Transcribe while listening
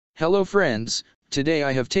Hello friends, today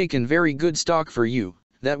I have taken very good stock for you,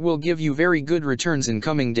 that will give you very good returns in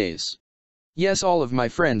coming days. Yes, all of my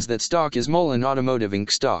friends, that stock is Mullen Automotive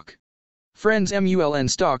Inc. stock. Friends, MULN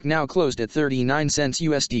stock now closed at 39 cents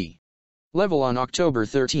USD. Level on October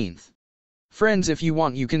 13th. Friends, if you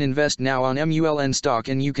want you can invest now on MULN stock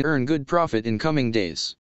and you can earn good profit in coming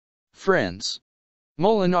days. Friends,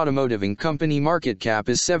 Mullen Automotive Inc. company market cap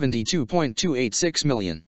is 72.286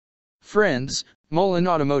 million. Friends, Mullen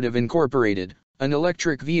Automotive Incorporated, an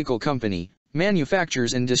electric vehicle company,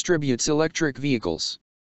 manufactures and distributes electric vehicles.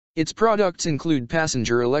 Its products include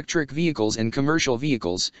passenger electric vehicles and commercial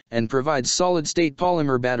vehicles, and provides solid-state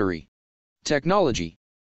polymer battery technology.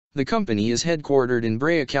 The company is headquartered in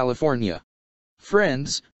Brea, California.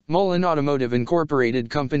 Friends, Mullen Automotive Incorporated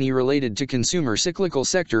company related to consumer cyclical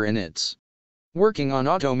sector and it's working on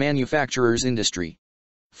auto manufacturers industry.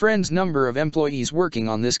 Friends, number of employees working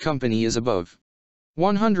on this company is above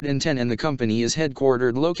 110 and the company is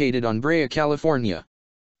headquartered located on Brea, California,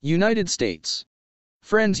 United States.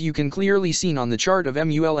 Friends, you can clearly seen on the chart of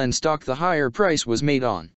MULN stock the higher price was made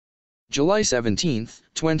on July 17,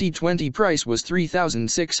 2020. Price was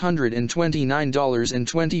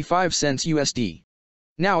 $3,629.25 USD.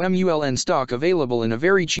 Now MULN stock available in a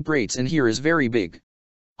very cheap rates, and here is very big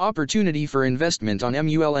opportunity for investment on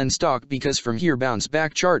MULN stock because from here bounce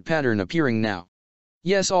back chart pattern appearing now.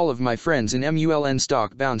 Yes, all of my friends, in MULN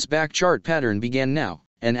stock bounce back chart pattern began now,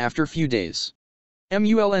 and after few days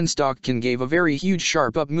MULN stock can give a very huge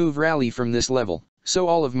sharp up move rally from this level. So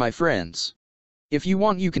all of my friends, if you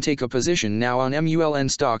want you can take a position now on MULN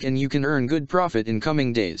stock and you can earn good profit in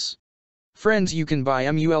coming days. Friends, you can buy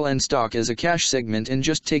MULN stock as a cash segment and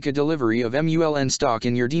just take a delivery of MULN stock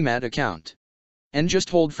in your demat account and just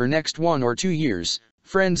hold for next 1 or 2 years.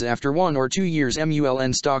 Friends, after 1 or 2 years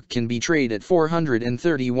MULN stock can be traded at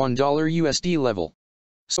 $431 USD level.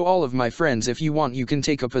 So all of my friends, if you want you can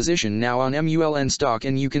take a position now on MULN stock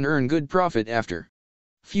and you can earn good profit after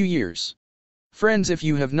few years. Friends, if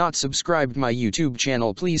you have not subscribed my YouTube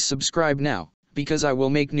channel, please subscribe now, because I will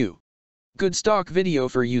make new good stock video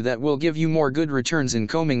for you that will give you more good returns in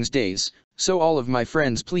coming days. So all of my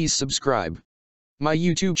friends, please subscribe my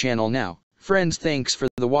YouTube channel now. Friends, thanks for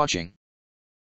the watching.